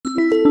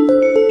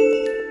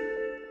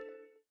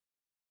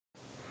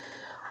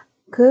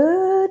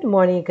Good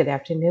morning, good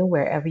afternoon,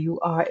 wherever you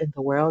are in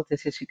the world.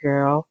 This is your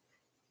girl,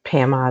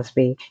 Pam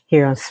Osby,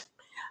 here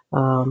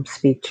on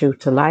Speak Truth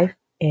to Life.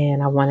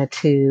 And I wanted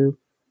to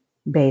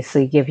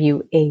basically give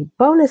you a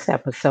bonus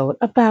episode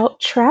about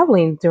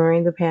traveling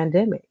during the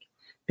pandemic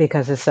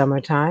because it's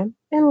summertime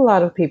and a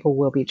lot of people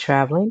will be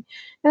traveling.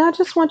 And I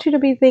just want you to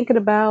be thinking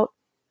about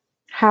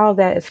how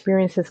that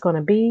experience is going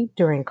to be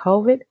during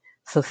COVID.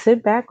 So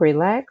sit back,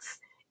 relax,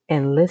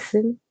 and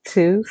listen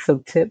to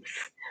some tips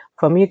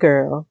from your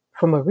girl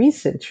from a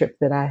recent trip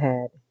that I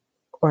had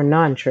or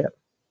non trip.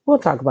 We'll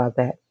talk about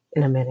that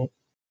in a minute.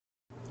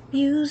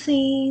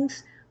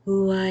 Musings,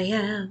 who I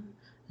am,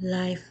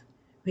 life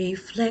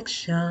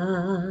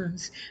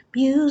reflections.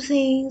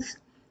 Musings,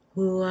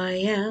 who I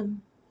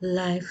am,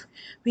 life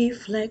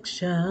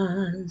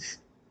reflections.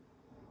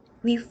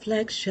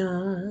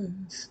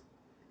 Reflections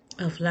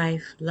of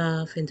life,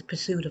 love, and the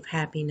pursuit of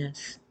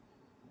happiness.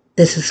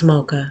 This is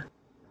Mocha.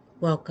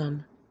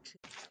 Welcome.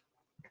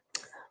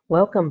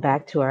 Welcome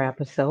back to our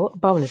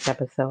episode, bonus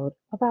episode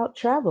about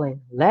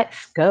traveling.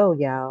 Let's go,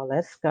 y'all.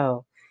 Let's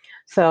go.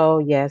 So,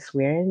 yes,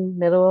 we're in the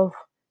middle of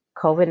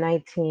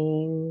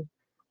COVID-19,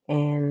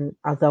 and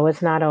although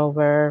it's not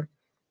over,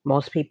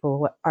 most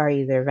people are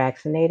either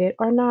vaccinated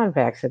or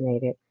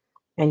non-vaccinated,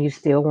 and you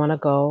still want to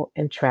go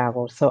and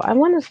travel. So, I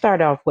want to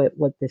start off with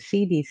what the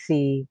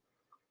CDC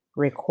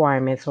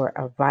requirements or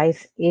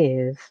advice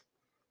is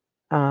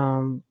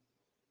um,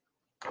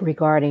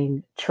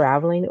 regarding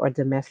traveling or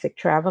domestic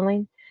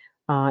traveling.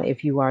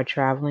 If you are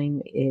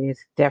traveling, it is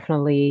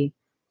definitely,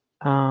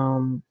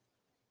 um,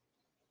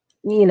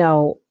 you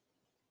know,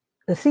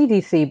 the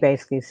CDC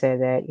basically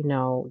said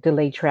that,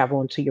 delay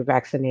travel until you're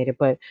vaccinated.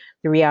 But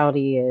the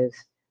reality is,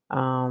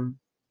 um,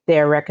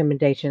 there are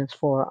recommendations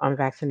for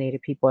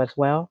unvaccinated people as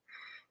well.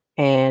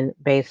 And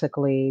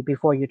basically,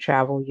 before you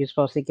travel, you're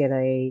supposed to get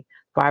a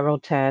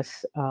viral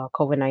test,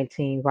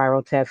 COVID-19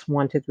 viral test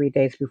 1 to 3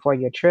 days before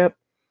your trip.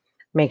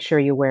 Make sure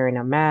you're wearing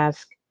a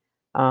mask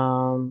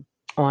um,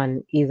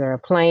 on either a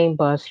plane,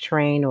 bus,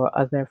 train, or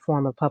other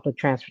form of public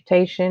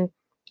transportation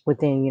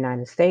within the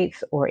United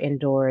States or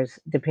indoors,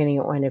 depending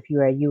on if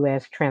you're a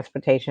U.S.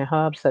 transportation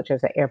hub, such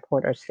as an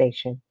airport or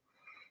station.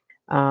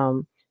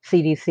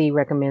 CDC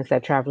recommends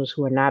that travelers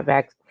who are not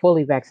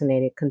fully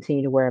vaccinated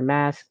continue to wear a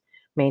mask,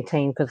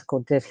 maintain physical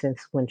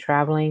distance when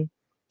traveling,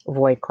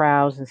 avoid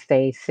crowds, and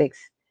stay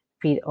 6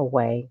 feet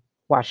away.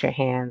 Wash your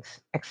hands,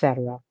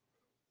 etc.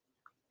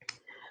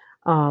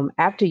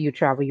 After you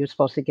travel, you're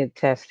supposed to get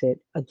tested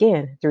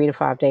again 3 to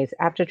 5 days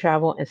after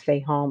travel and stay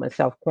home and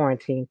self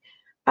quarantine.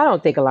 I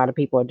don't think a lot of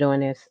people are doing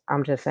this.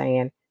 I'm just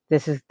saying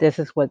this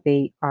is what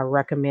they are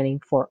recommending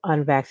for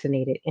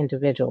unvaccinated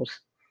individuals.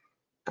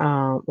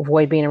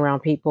 Avoid being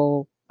around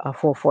people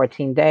for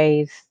 14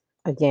 days.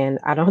 Again,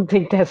 I don't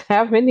think that's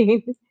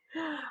happening.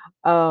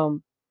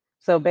 um,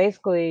 so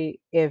basically,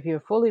 if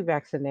you're fully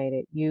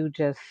vaccinated, you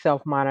just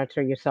self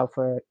monitor yourself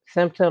for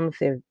symptoms.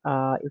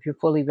 If you're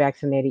fully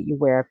vaccinated, you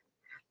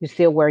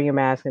still wear your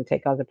mask and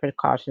take other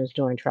precautions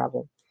during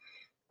travel.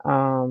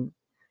 Um,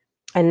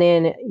 and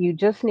then you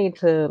just need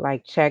to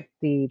like check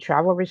the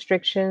travel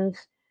restrictions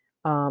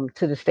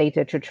to the state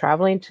that you're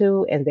traveling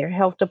to and their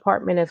health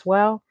department as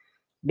well,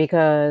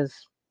 because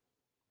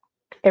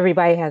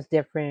everybody has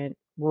different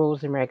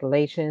rules and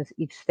regulations.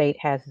 Each state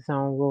has its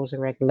own rules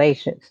and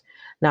regulations.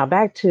 Now,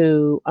 back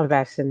to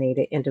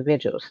unvaccinated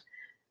individuals.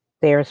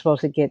 They are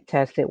supposed to get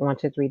tested 1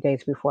 to 3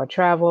 days before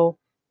travel,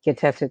 get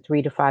tested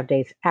 3 to 5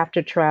 days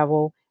after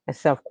travel, and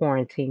self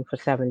quarantine for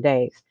 7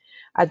 days.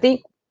 I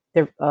think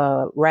the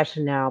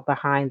rationale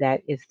behind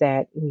that is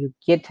that when you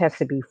get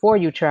tested before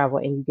you travel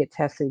and you get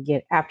tested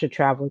again after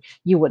travel,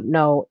 you would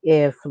know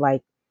if,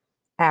 like,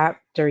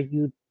 after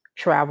you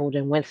traveled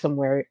and went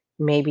somewhere,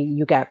 maybe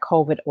you got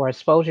COVID or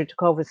exposure to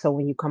COVID. So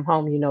when you come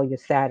home, you know your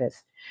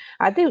status.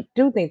 I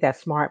do think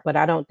that's smart, but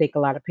I don't think a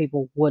lot of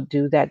people would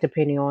do that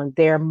depending on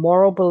their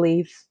moral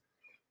beliefs.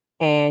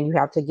 And you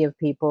have to give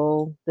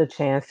people the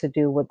chance to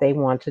do what they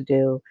want to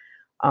do.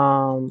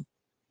 Um,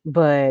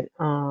 but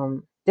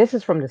this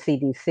is from the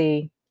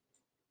CDC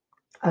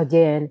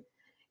again.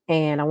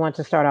 And I want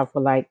to start off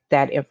with like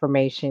that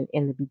information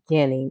in the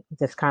beginning of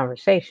this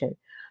conversation.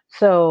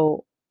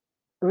 So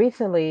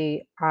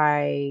recently,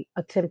 I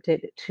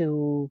attempted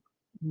to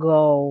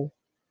go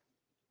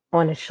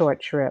on a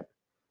short trip.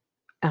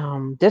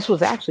 This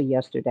was actually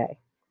yesterday,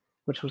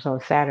 which was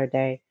on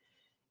Saturday.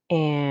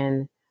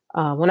 And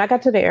when I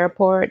got to the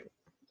airport,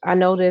 I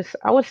noticed,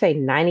 I would say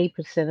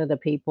 90% of the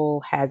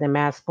people had their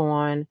mask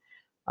on.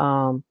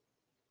 Um,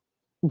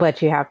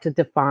 but you have to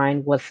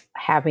define what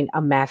having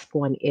a mask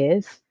on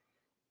is.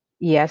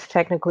 Yes,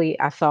 technically,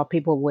 I saw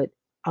people with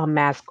a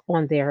mask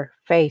on their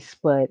face,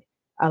 but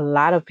a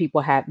lot of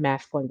people had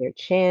masks on their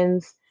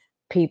chins.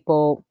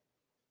 People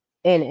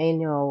and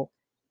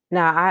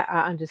now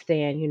I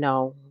understand,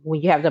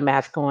 when you have the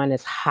mask on,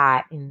 it's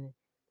hot and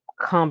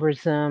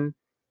cumbersome.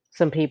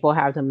 Some people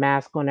have the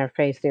mask on their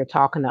face, they're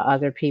talking to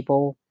other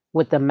people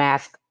with the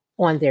mask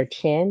on their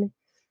chin.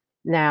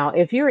 Now,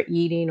 if you're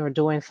eating or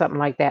doing something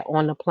like that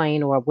on the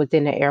plane or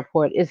within the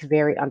airport, it's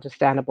very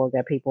understandable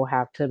that people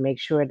have to make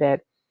sure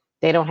that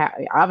they don't have,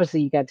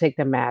 obviously, you got to take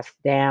the mask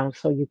down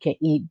so you can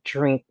eat,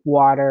 drink,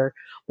 water,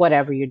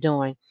 whatever you're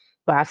doing.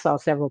 But I saw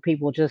several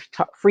people just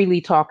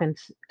freely talking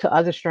to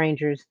other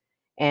strangers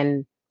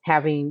and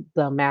having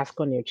the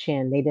mask on their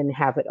chin. They didn't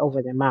have it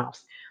over their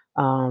mouth.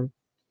 Um,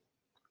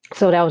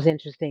 so that was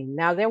interesting.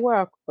 Now there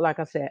were, like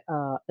I said,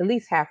 at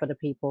least half of the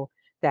people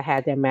that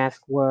had their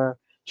mask were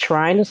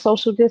trying to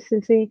social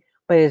distancing,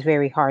 but it's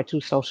very hard to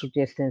social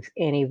distance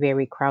in a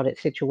very crowded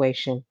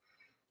situation.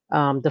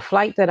 The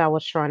flight that I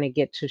was trying to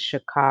get to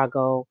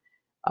Chicago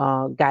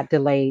got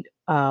delayed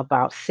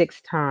about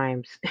 6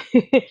 times.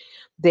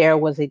 There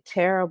was a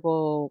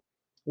terrible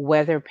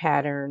weather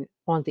pattern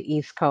on the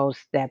East Coast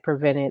that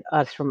prevented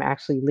us from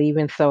actually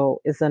leaving.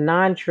 So it's a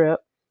non-trip.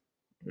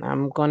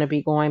 I'm going to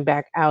be going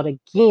back out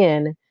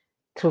again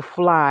to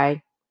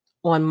fly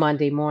on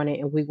Monday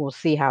morning, and we will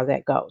see how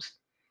that goes.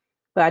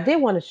 But I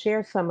did want to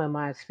share some of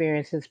my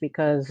experiences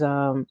because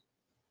I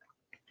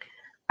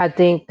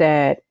think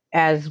that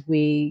as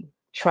we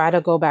try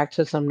to go back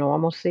to some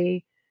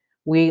normalcy,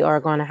 we are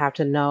going to have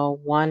to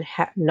know one,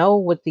 know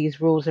what these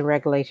rules and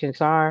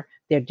regulations are.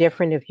 They're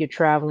different if you're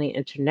traveling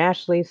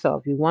internationally. So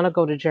if you want to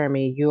go to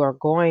Germany, you are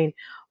going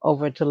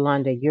over to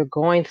London, you're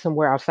going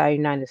somewhere outside the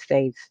United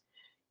States.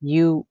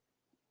 You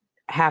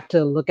have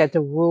to look at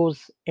the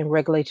rules and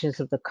regulations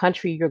of the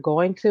country you're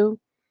going to,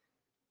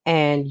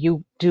 and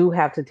you do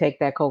have to take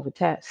that COVID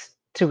test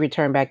to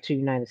return back to the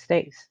United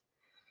States.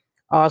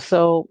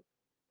 Also,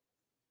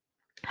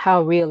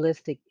 how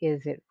realistic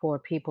is it for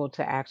people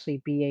to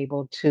actually be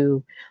able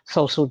to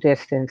social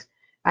distance?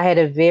 I had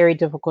a very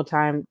difficult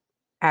time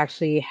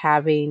actually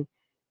having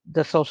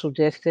the social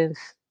distance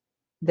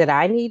that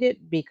I needed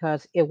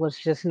because it was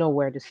just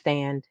nowhere to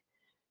stand.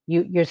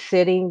 You're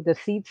sitting, the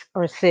seats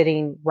are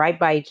sitting right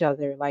by each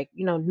other. Like,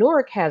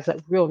 Newark has a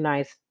real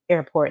nice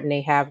airport and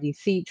they have these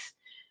seats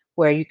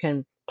where you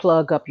can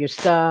plug up your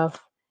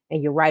stuff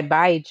and you're right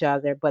by each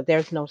other, but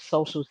there's no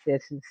social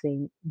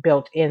distancing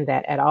built in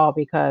that at all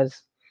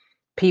because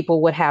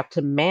people would have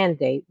to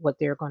mandate what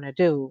they're going to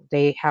do.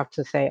 They have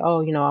to say,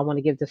 oh, I want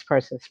to give this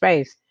person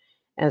space.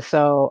 And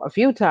so a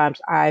few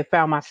times I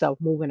found myself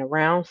moving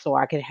around so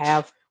I could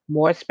have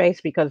more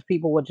space because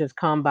people would just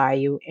come by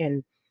you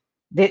and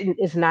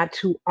it's not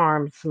 2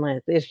 arms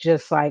length. It's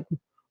just like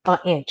an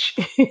inch.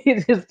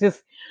 It's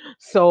just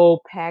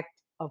so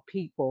packed of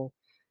people,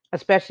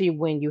 especially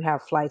when you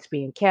have flights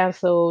being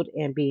canceled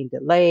and being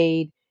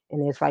delayed,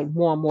 and it's like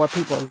more and more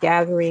people are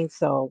gathering.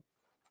 So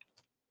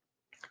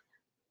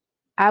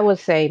I would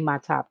say my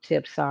top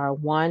tips are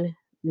one,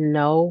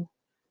 know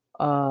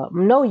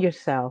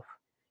yourself.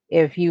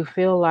 If you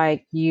feel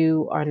like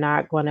you are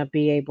not going to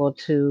be able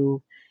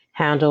to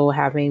handle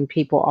having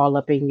people all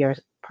up in your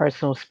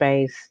personal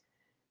space,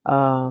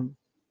 um,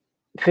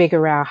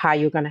 figure out how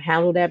you're going to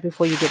handle that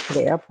before you get to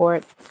the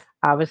airport.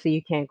 Obviously,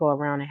 you can't go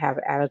around and have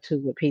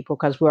attitude with people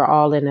because we're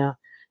all in a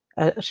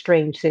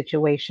strange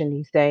situation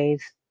these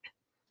days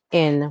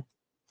in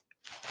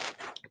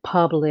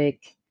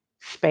public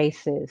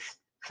spaces,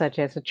 such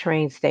as a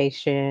train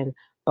station,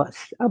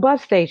 a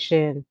bus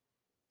station,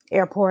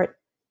 airport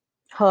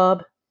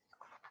hub.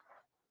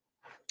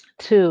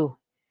 Two,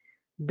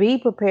 be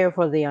prepared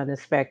for the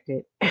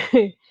unexpected.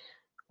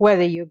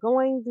 Whether you're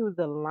going through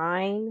the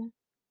line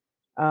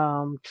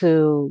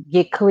to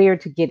get clear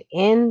to get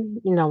in,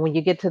 when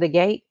you get to the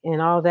gate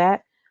and all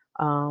that,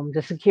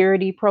 the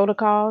security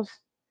protocols,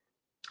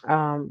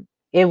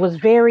 it was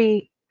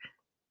very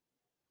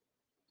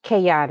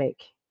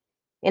chaotic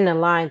in the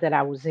line that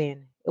I was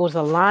in. It was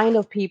a line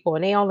of people,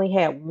 and they only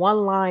had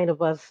one line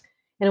of us,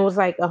 and it was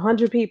like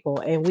 100 people,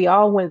 and we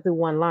all went through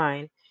one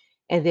line,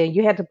 and then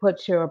you had to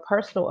put your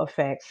personal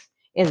effects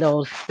in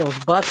those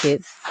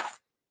buckets,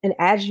 and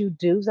as you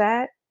do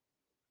that,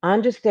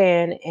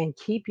 understand and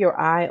keep your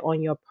eye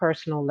on your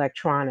personal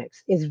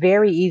electronics. It's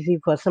very easy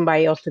for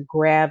somebody else to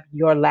grab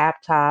your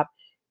laptop,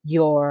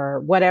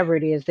 your whatever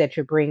it is that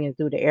you're bringing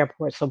through the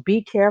airport. So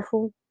be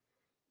careful.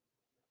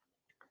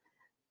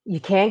 You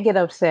can't get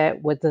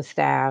upset with the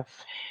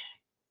staff,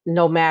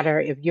 no matter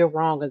if you're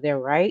wrong or they're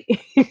right.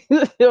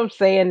 I'm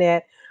saying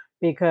that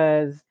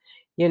because,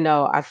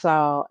 I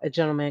saw a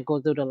gentleman go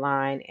through the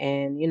line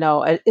and,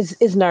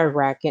 it's nerve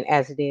wracking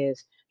as it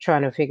is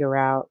trying to figure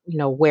out,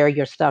 where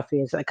your stuff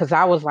is. Because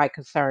I was like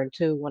concerned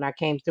too. When I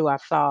came through, I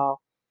saw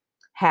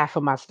half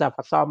of my stuff.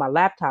 I saw my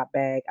laptop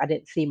bag. I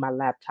didn't see my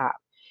laptop.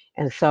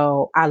 And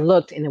so I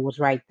looked and it was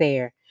right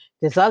there.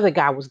 This other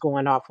guy was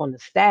going off on the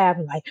staff,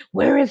 like,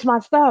 where is my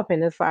stuff?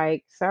 And it's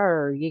like,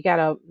 sir, you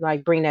gotta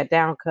like bring that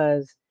down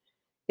because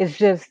it's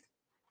just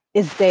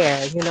it's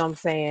there, you know what I'm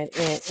saying?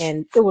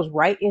 And it was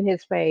right in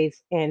his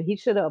face and he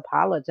should have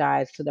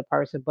apologized to the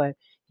person, but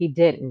he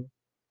didn't.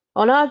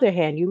 On the other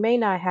hand, you may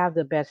not have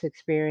the best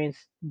experience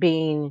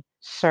being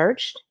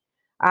searched.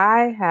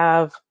 I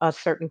have a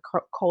certain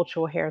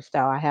cultural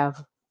hairstyle. I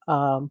have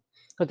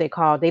what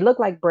they look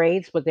like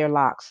braids, but they're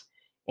locks.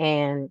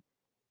 And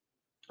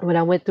When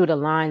I went through the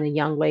line, the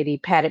young lady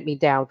patted me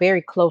down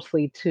very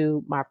closely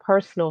to my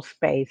personal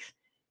space.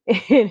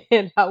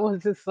 And I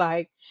was just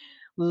like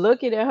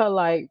looking at her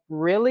like,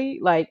 really?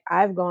 Like,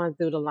 I've gone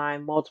through the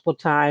line multiple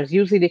times,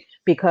 usually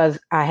because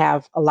I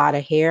have a lot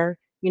of hair,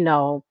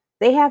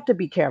 they have to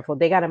be careful.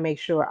 They got to make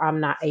sure I'm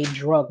not a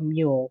drug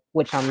mule,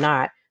 which I'm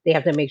not. They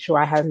have to make sure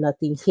I have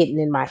nothing hidden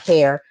in my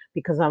hair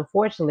because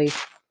unfortunately,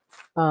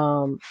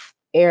 um,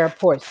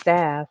 airport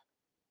staff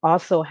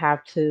also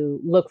have to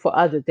look for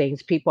other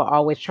things. People are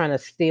always trying to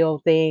steal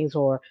things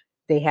or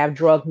they have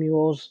drug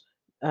mules.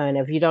 And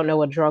if you don't know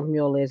what drug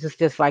mule is, it's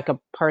just like a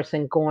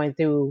person going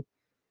through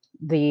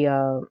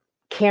the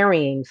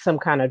carrying some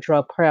kind of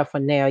drug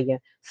paraphernalia.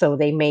 So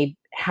they may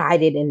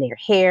hide it in their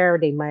hair,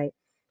 they might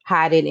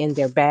hide it in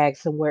their bag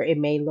somewhere. It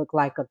may look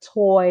like a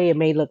toy, it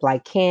may look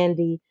like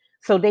candy.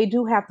 So they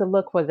do have to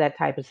look for that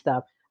type of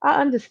stuff.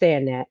 I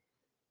understand that.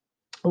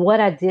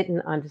 What I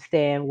didn't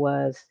understand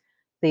was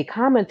the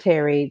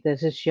commentary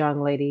that this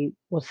young lady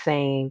was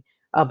saying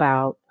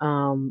about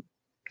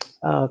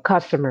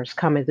customers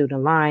coming through the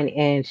line,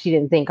 and she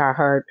didn't think I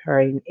heard her.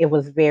 And it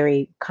was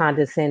very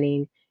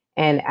condescending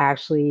and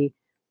actually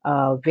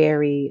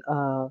very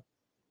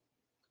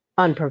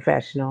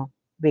unprofessional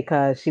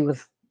because she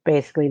was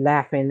basically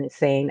laughing and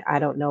saying, I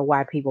don't know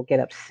why people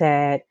get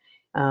upset.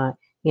 Uh,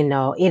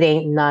 it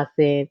ain't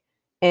nothing.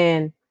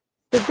 And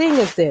the thing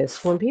is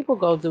this, when people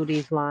go through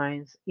these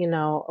lines,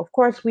 of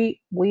course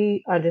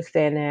we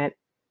understand that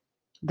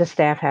the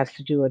staff has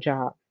to do a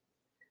job,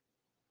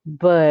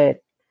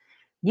 but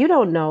you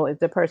don't know if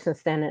the person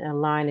standing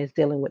in line is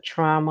dealing with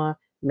trauma.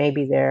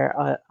 Maybe they're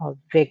a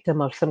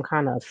victim of some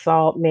kind of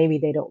assault. Maybe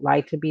they don't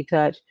like to be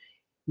touched.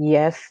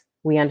 Yes,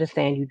 we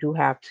understand you do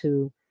have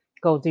to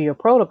go through your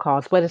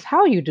protocols, but it's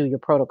how you do your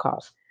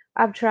protocols.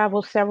 I've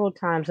traveled several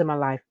times in my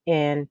life,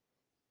 and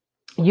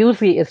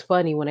usually it's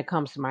funny when it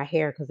comes to my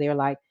hair because they're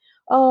like,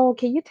 "Oh,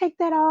 can you take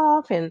that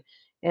off?" And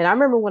I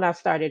remember when I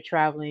started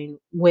traveling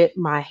with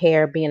my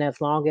hair being as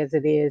long as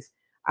it is,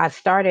 I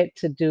started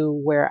to do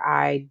where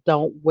I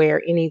don't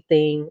wear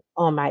anything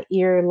on my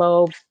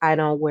earlobes. I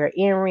don't wear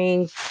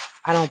earrings.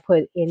 I don't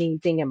put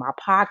anything in my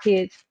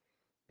pockets.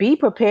 Be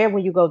prepared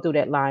when you go through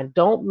that line.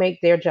 Don't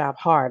make their job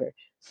harder.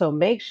 So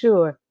make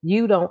sure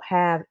you don't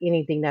have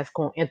anything that's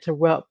going to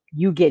interrupt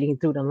you getting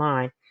through the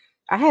line.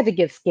 I had to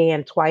get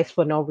scanned twice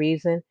for no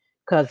reason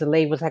because the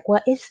lady was like,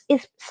 "Well, it's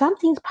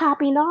something's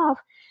popping off,"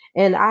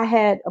 and I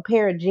had a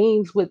pair of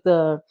jeans with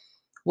the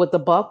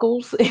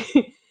buckles.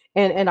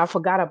 And I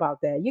forgot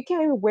about that. You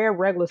can't even wear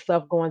regular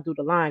stuff going through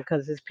the line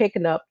because it's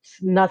picking up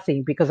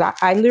nothing. Because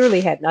I literally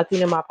had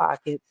nothing in my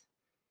pockets.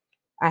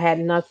 I had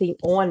nothing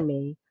on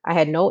me. I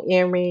had no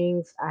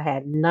earrings. I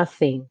had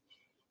nothing.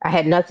 I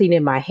had nothing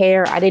in my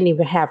hair. I didn't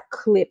even have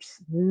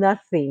clips,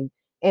 nothing.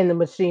 And the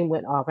machine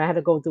went off. I had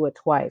to go through it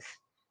twice.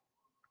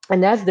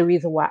 And that's the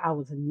reason why I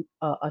was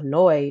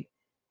annoyed.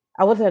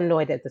 I wasn't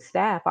annoyed at the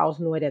staff, I was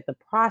annoyed at the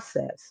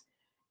process.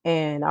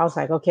 And I was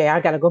like, okay, I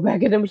got to go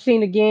back in the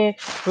machine again,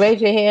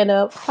 raise your hand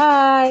up,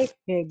 hi,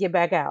 and get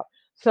back out.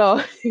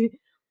 So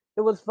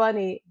it was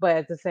funny, but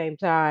at the same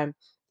time,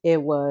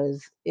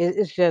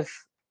 it's just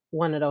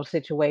one of those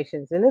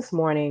situations. And this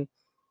morning,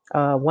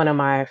 one of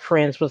my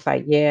friends was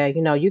like, "Yeah,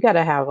 you got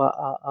to have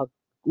a."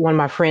 One of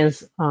my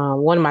friends,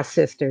 one of my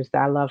sisters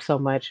that I love so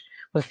much,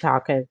 was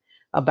talking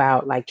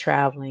about like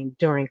traveling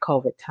during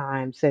COVID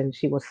times, and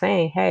she was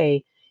saying,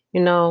 "Hey,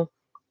 you know,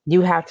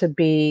 you have to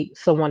be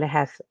someone that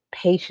has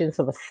patience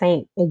of a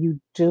saint, and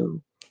you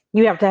do.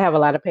 You have to have a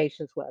lot of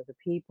patience with other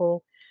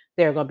people.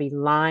 There are going to be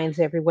lines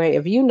everywhere.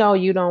 If you know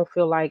you don't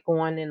feel like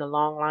going in a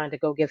long line to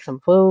go get some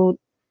food,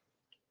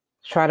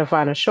 try to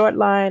find a short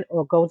line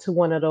or go to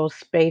one of those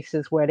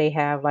spaces where they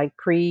have like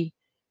pre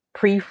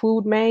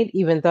food made.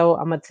 Even though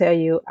I'm gonna tell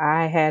you,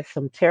 I had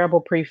some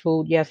terrible pre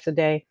food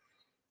yesterday,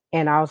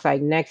 and I was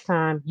like, next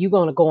time you're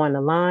gonna go on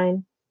the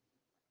line,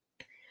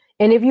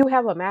 and if you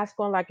have a mask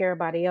on like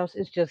everybody else,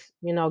 it's just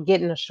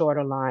get in a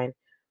shorter line,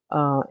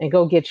 and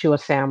go get you a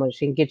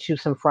sandwich and get you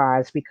some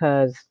fries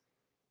because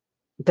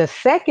the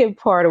second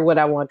part of what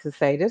I want to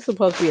say, this is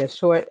supposed to be a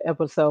short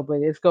episode,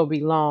 but it's gonna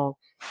be long,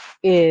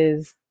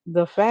 is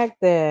the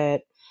fact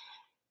that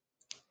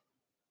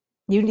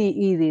you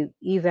need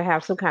either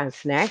have some kind of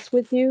snacks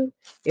with you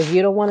if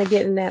you don't want to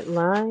get in that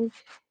line.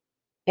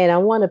 And I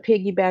want to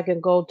piggyback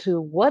and go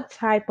to what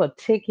type of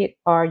ticket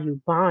are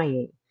you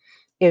buying?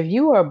 If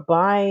you are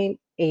buying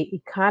a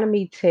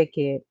economy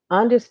ticket,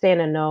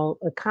 understand and know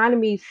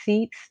economy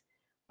seats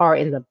are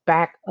in the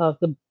back of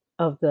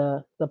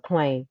the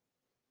plane.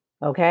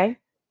 Okay.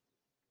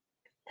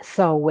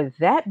 So with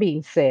that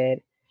being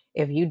said,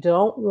 if you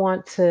don't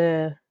want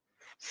to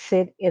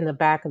sit in the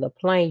back of the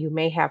plane, you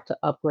may have to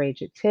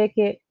upgrade your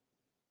ticket.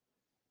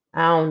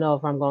 I don't know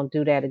if I'm going to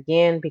do that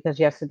again because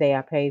yesterday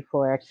I paid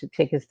for extra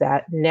tickets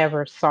that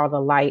never saw the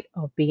light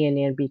of being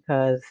in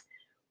because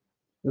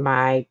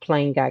my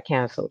plane got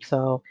canceled.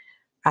 So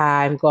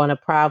I'm going to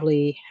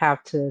probably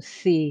have to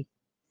see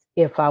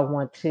if I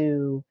want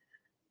to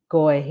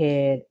go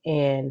ahead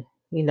and,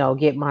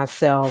 get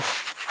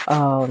myself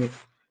a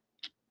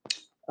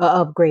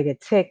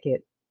upgraded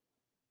ticket.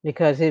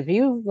 Because if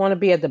you want to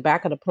be at the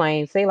back of the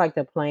plane, say like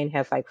the plane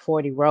has like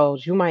 40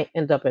 rows, you might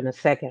end up in the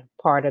second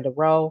part of the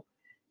row,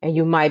 and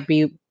you might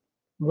be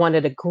one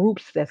of the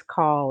groups that's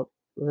called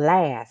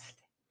last.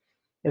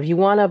 If you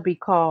want to be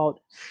called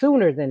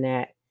sooner than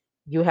that,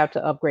 you have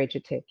to upgrade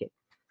your ticket.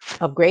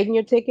 Upgrading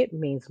your ticket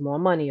means more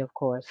money, of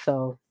course.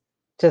 So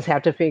just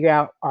have to figure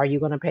out, are you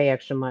going to pay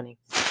extra money?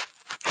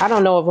 I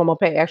don't know if I'm going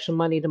to pay extra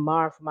money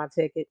tomorrow for my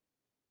ticket.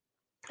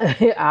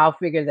 I'll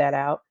figure that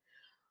out.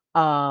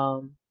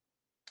 Um,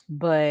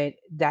 but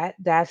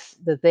that's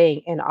the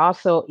thing. And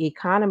also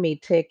economy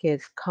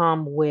tickets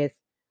come with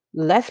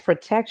less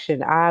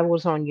protection. I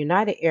was on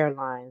United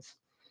Airlines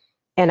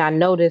and I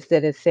noticed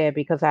that it said,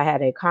 because I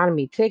had an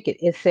economy ticket,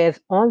 it says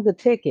on the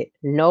ticket,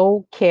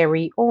 no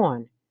carry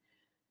on.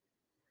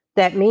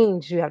 That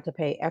means you have to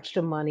pay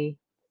extra money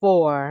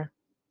for,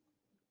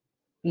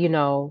 you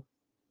know,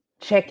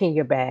 checking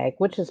your bag,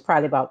 which is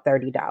probably about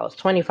 $30,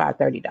 25,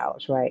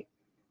 $30, right?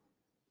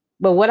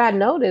 But what I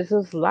noticed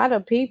is a lot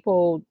of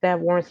people that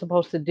weren't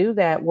supposed to do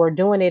that were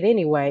doing it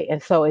anyway.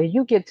 And so if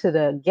you get to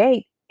the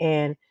gate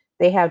and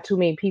they have too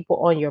many people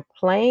on your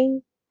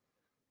plane,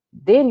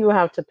 then you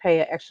have to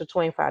pay an extra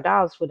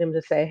 $25 for them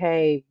to say,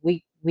 "Hey,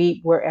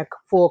 we're at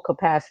full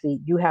capacity.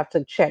 You have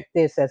to check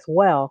this as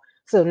well."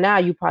 So now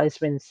you probably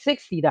spend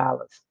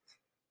 $60.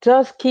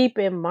 Just keep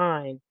in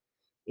mind,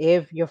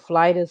 if your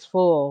flight is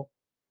full,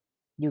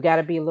 you got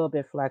to be a little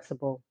bit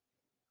flexible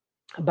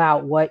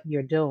about what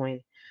you're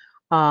doing.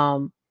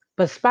 Um,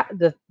 but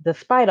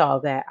despite all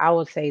that, I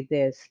will say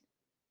this: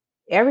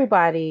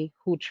 everybody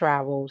who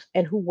travels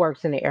and who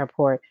works in the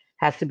airport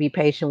has to be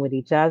patient with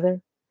each other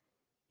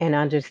and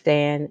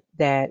understand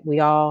that we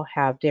all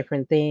have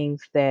different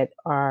things that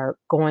are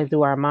going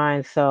through our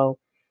minds. So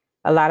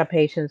a lot of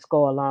patience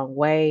go a long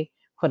way.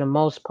 For the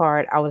most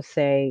part, I would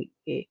say,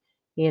 it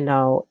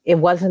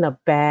wasn't a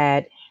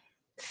bad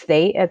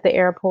stay at the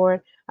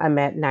airport. I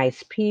met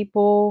nice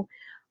people.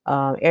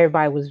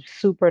 Everybody was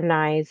super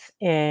nice,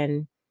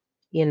 and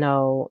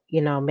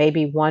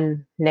maybe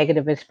one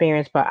negative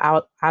experience, but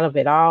out of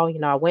it all,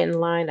 I went in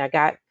line.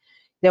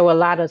 There were a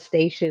lot of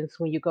stations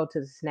when you go to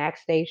the snack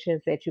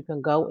stations that you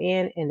can go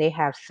in, and they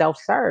have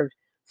self-serve.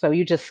 So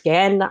you just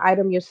scan the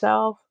item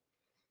yourself,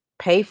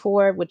 pay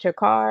for it with your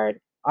card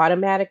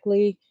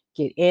automatically,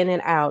 get in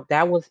and out.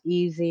 That was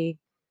easy.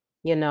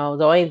 The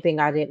only thing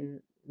I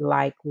didn't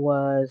like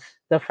was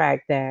the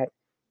fact that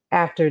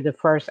after the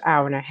first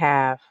hour and a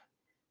half,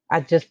 I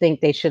just think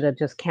they should have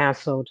just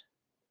canceled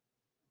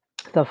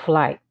the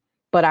flight.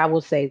 But I will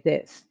say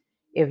this: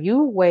 if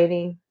you're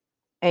waiting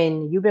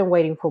and you've been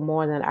waiting for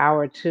more than an hour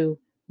or two,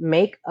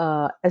 make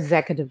a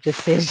executive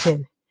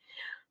decision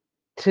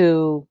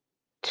to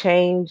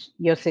change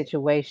your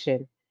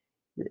situation.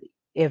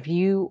 If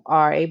you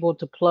are able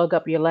to plug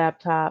up your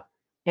laptop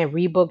and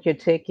rebook your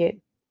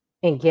ticket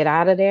and get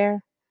out of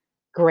there,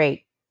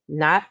 great.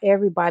 Not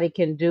everybody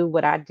can do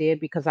what I did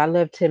because I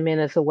live 10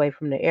 minutes away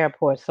from the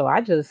airport. So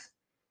I just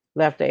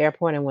left the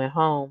airport and went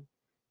home,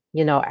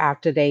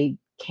 after they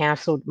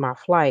canceled my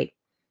flight.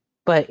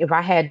 But if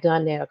I had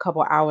done that a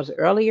couple hours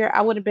earlier,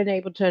 I would have been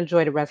able to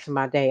enjoy the rest of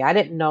my day. I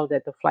didn't know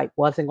that the flight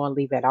wasn't going to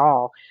leave at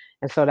all.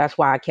 And so that's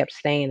why I kept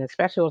staying,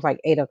 especially it was like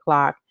 8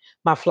 o'clock.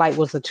 My flight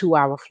was a 2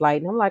 hour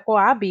flight. And I'm like, well,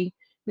 I'll be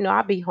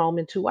home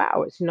in 2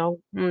 hours,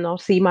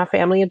 see my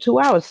family in 2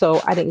 hours.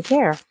 So I didn't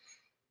care.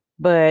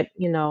 But,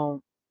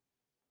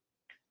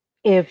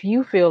 if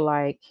you feel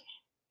like,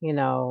 being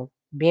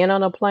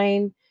on a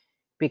plane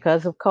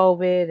because of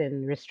COVID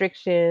and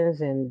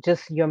restrictions and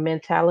just your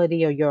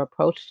mentality or your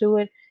approach to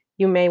it,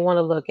 you may want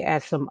to look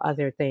at some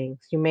other things.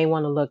 You may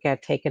want to look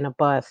at taking a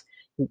bus,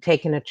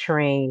 taking a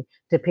train,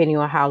 depending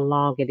on how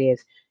long it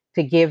is,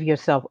 to give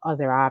yourself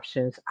other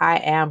options. I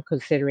am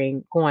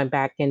considering going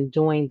back and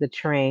doing the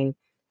train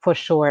for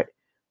short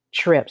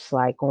trips,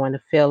 like going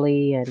to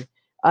Philly and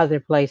other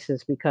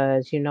places,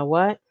 because you know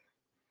what?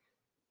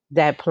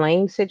 That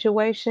plane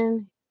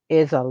situation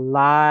is a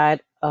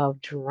lot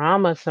of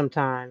drama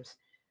sometimes.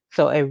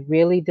 So it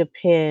really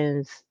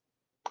depends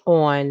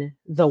on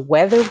the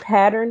weather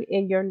pattern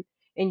in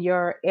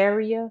your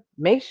area.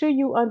 Make sure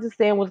you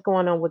understand what's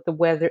going on with the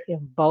weather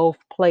in both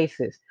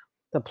places.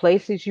 The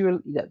place that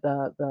you're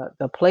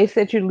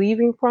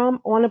leaving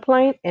from on the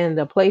plane and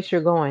the place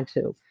you're going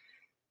to,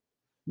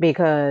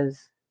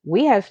 because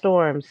we had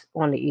storms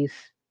on the east,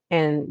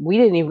 and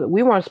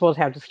we weren't supposed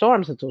to have the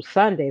storms until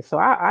Sunday. So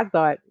I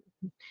thought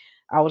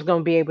I was going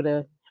to be able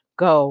to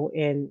go,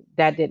 and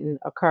that didn't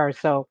occur.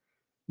 So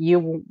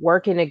you're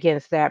working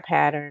against that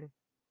pattern,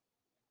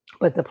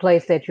 but the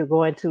place that you're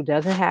going to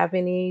doesn't have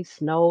any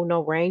snow,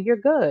 no rain, you're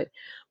good.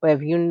 But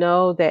if you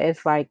know that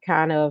it's like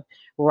kind of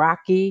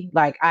rocky,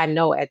 like I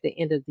know at the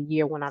end of the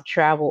year when I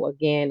travel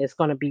again, it's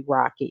going to be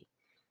rocky,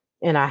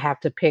 and I have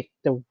to pick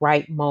the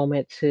right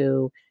moment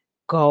to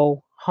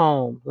go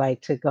home,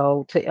 like to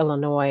go to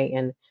Illinois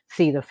and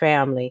see the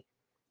family.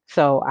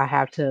 So I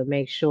have to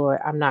make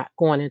sure I'm not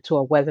going into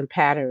a weather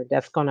pattern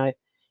that's going to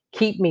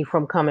keep me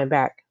from coming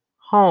back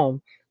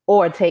home.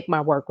 or take my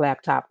work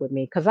laptop with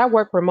me because I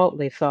work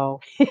remotely,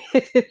 so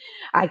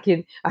I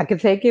can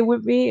take it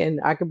with me, and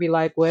I could be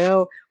like,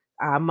 well,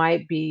 I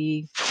might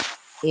be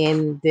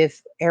in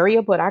this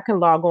area, but I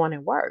can log on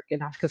and work,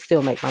 and I can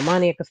still make my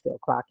money. I can still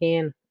clock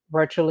in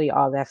virtually,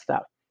 all that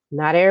stuff.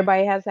 Not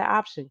everybody has that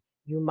option.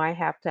 You might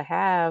have to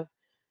have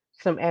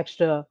some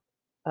extra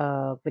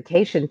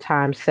vacation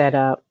time set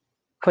up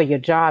for your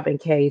job in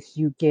case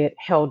you get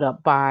held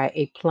up by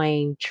a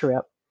plane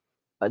trip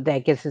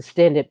that gets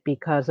extended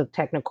because of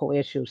technical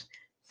issues.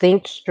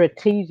 Think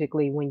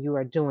strategically when you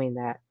are doing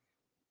that.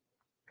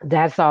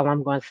 That's all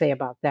I'm going to say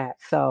about that.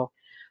 So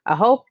I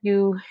hope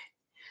you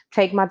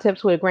take my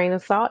tips with a grain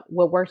of salt.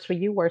 What works for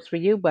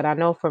you. But I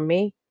know for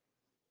me,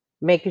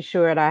 making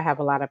sure that I have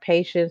a lot of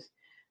patience.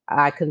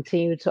 I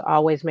continue to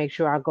always make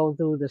sure I go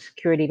through the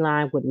security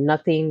line with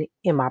nothing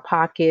in my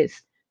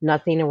pockets,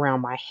 nothing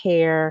around my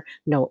hair,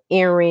 no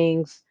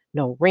earrings,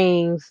 no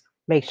rings.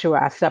 Make sure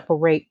I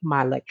separate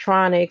my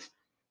electronics,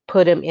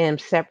 put them in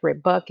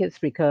separate buckets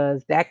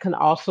because that can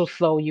also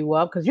slow you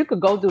up because you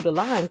could go through the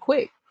line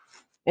quick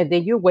and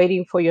then you're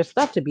waiting for your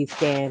stuff to be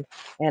scanned.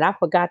 And I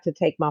forgot to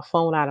take my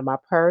phone out of my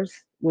purse,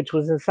 which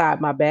was inside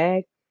my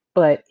bag,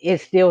 but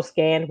it's still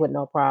scanned with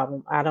no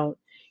problem. I don't,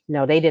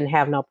 they didn't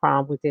have no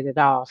problem with it at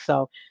all.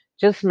 So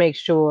just make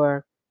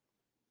sure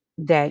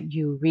that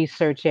you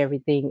research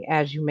everything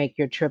as you make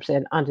your trips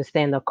and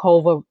understand the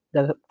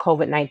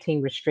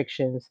COVID-19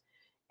 restrictions,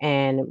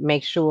 and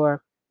make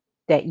sure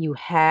that you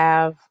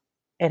have,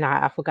 and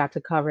I forgot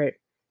to cover it,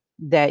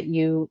 that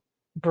you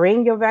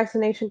bring your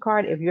vaccination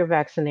card if you're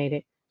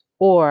vaccinated,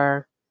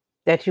 or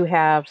that you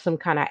have some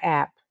kind of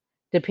app,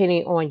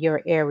 depending on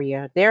your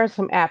area. There are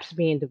some apps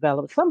being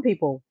developed. Some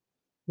people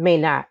may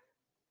not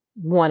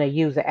want to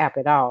use the app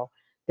at all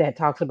that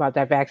talks about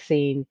that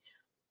vaccine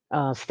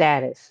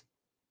status,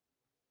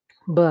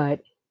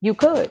 but you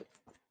could,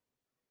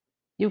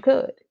 you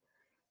could.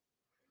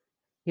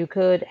 You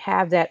could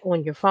have that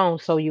on your phone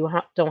so you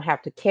don't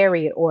have to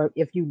carry it, or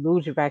if you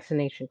lose your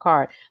vaccination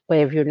card. But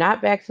if you're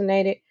not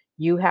vaccinated,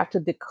 you have to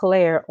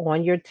declare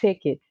on your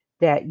ticket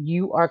that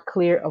you are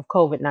clear of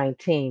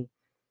COVID-19.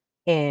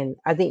 And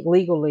I think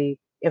legally,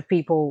 if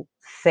people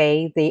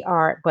say they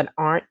are but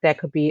aren't, that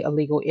could be a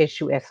legal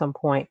issue at some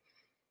point.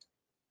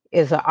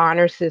 Is an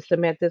honor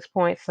system at this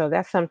point. So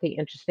that's something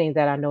interesting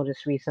that I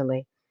noticed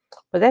recently.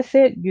 But that's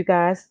it, you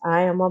guys.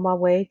 I am on my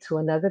way to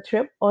another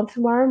trip on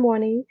tomorrow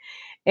morning.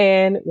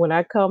 And when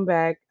I come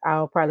back,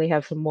 I'll probably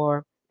have some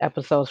more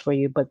episodes for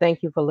you. But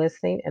thank you for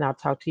listening, and I'll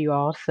talk to you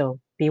all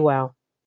soon. Be well.